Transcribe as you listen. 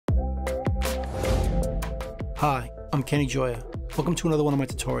Hi, I'm Kenny Joya. Welcome to another one of my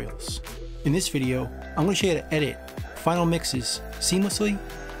tutorials. In this video, I'm going to show you how to edit final mixes seamlessly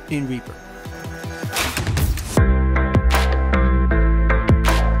in Reaper.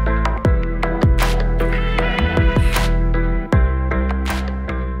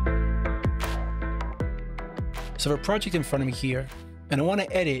 So I have a project in front of me here, and I want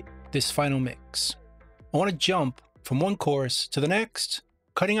to edit this final mix. I want to jump from one chorus to the next,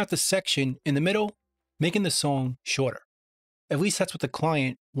 cutting out the section in the middle, making the song shorter. At least that's what the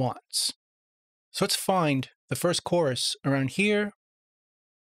client wants. So let's find the first chorus around here.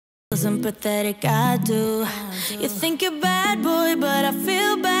 Sympathetic, I do. You think you're bad boy, but I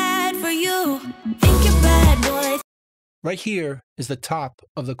feel bad for you. Think you're bad boy. Right here is the top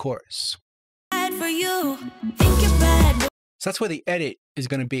of the chorus. Bad for you. Think you're bad boy. So that's where the edit is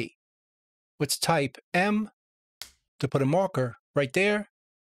going to be. Let's type M to put a marker right there.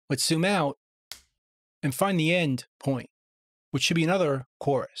 Let's zoom out and find the end point, which should be another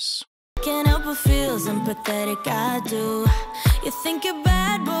chorus. Can't help but feel sympathetic, I do. You think you're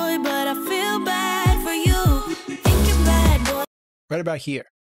bad boy, but I feel bad for you. Think you're bad boy. Right about here.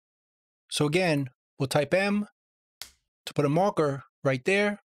 So again, we'll type M to put a marker right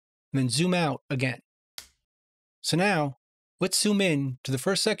there, and then zoom out again. So now, let's zoom in to the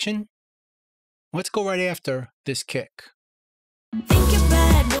first section. Let's go right after this kick. Think you're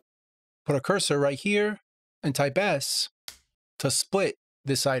bad boy. Put our cursor right here and type S to split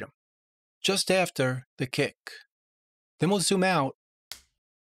this item, just after the kick. Then we'll zoom out,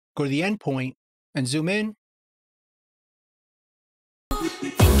 go to the end point, and zoom in,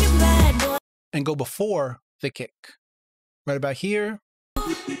 Think you're bad boy. and go before the kick. Right about here,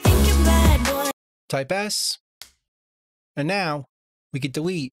 Think you're bad boy. type S, and now we can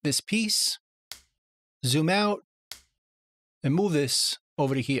delete this piece, zoom out, and move this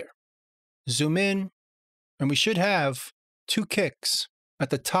over to here. Zoom in, and we should have two kicks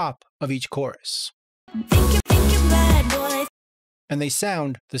at the top of each chorus. Think you're bad boy. And they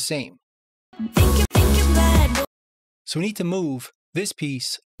sound the same. Think you're bad boy. So we need to move this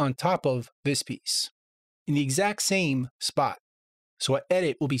piece on top of this piece in the exact same spot, so our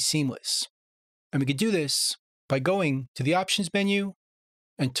edit will be seamless. And we can do this by going to the options menu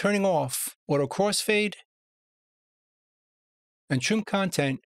and turning off auto crossfade and trim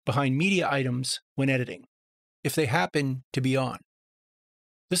content behind media items when editing, if they happen to be on.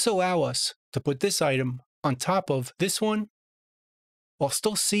 This will allow us to put this item on top of this one while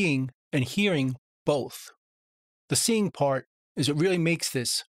still seeing and hearing both. The seeing part is what really makes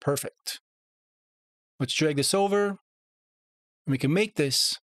this perfect. Let's drag this over, and we can make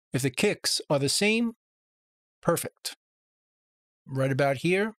this, if the kicks are the same, perfect. Right about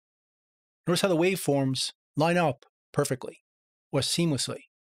here, notice how the waveforms line up perfectly, or seamlessly.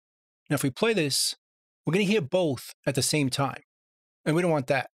 Now if we play this, we're going to hear both at the same time, and we don't want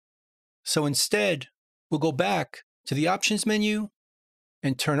that. So instead, we'll go back to the options menu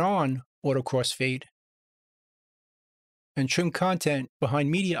and turn on auto crossfade and trim content behind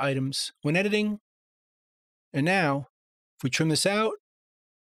media items when editing. And now, if we trim this out,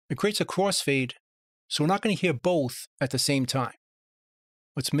 it creates a crossfade, so we're not going to hear both at the same time.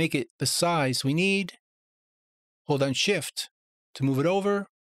 Let's make it the size we need. Hold down Shift to move it over.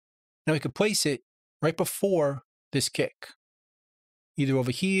 Now we can place it right before this kick, either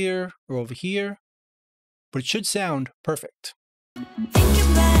over here or over here, but it should sound perfect. Think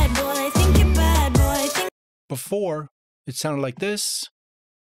you're bad boy. Think you're bad boy. Think Before, it sounded like this,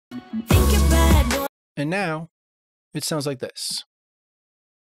 you're bad boy. and now it sounds like this,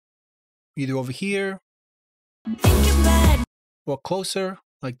 either over here Think you're bad. or closer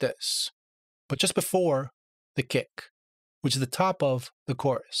like this, but just before the kick, which is the top of the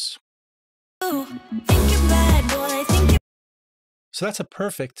chorus. Think you're bad boy. Think you're So that's a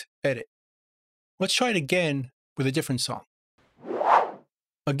perfect edit. Let's try it again with a different song.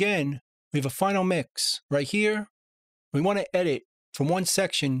 Again, we have a final mix right here. We want to edit from one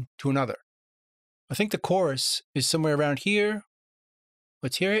section to another. I think the chorus is somewhere around here.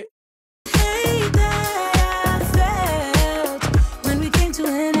 Let's hear it. way that I felt when we came to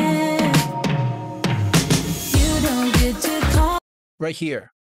an end. You don't get to call. Right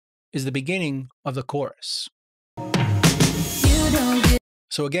here is the beginning of the chorus. You don't get.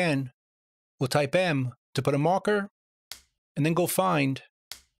 So again, we'll type M to put a marker, and then go find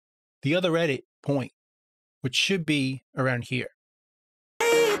the other edit point, which should be around here.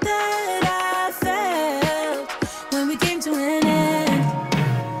 Way that I felt when we came to an end.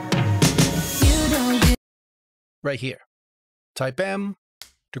 You don't get. Right here. Type M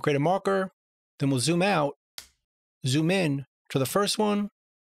to create a marker, then we'll zoom out, zoom in to the first one,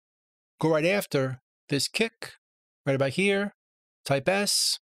 go right after this kick right about here, type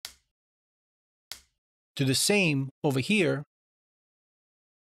S. Do the same over here,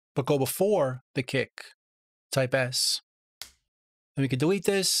 but go before the kick, type S. And we can delete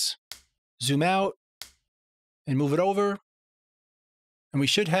this, zoom out, and move it over. And we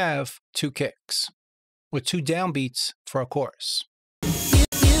should have 2 kicks with 2 downbeats for our chorus.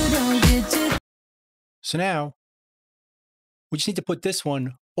 So now, we just need to put this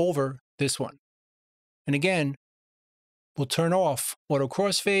one over this one. And again, we'll turn off auto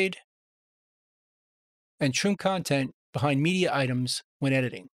crossfade and trim content behind media items when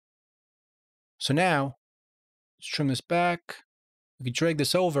editing. So now, let's trim this back. We can drag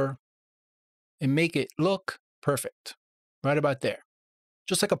this over and make it look perfect, right about there,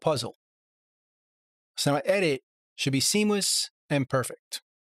 just like a puzzle. So now our edit should be seamless and perfect.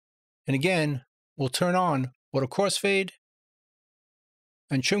 And again, we'll turn on auto crossfade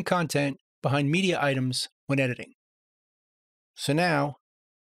and trim content behind media items when editing. So now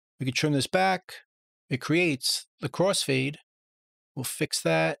we can trim this back. It creates the crossfade. We'll fix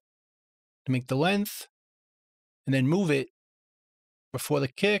that to make the length and then move it before the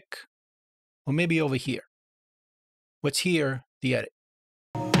kick, or maybe over here. Let's hear the edit.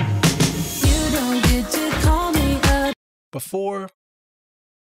 You don't get to call me up. Before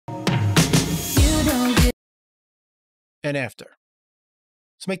You don't get. and after.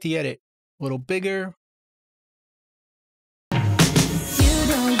 Let's make the edit a little bigger. You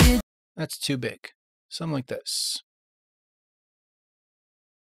don't get. That's too big. Something like this.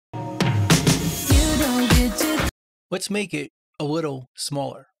 You don't get to. Let's make it a little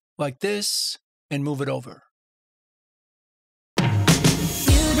smaller, like this, and move it over. You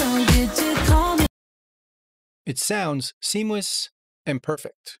don't get to call me. It sounds seamless and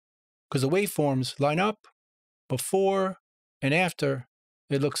perfect because the waveforms line up before and after.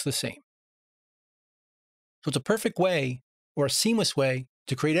 It looks the same. So it's a perfect way, or a seamless way,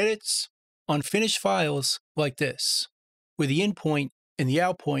 to create edits on finished files like this, where the in point and the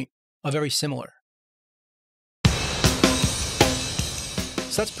out point are very similar.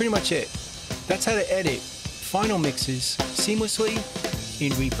 So that's pretty much it. That's how to edit final mixes seamlessly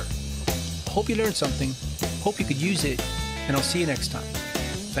in Reaper. Hope you learned something, hope you could use it, and I'll see you next time.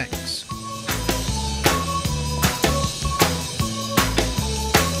 Thanks.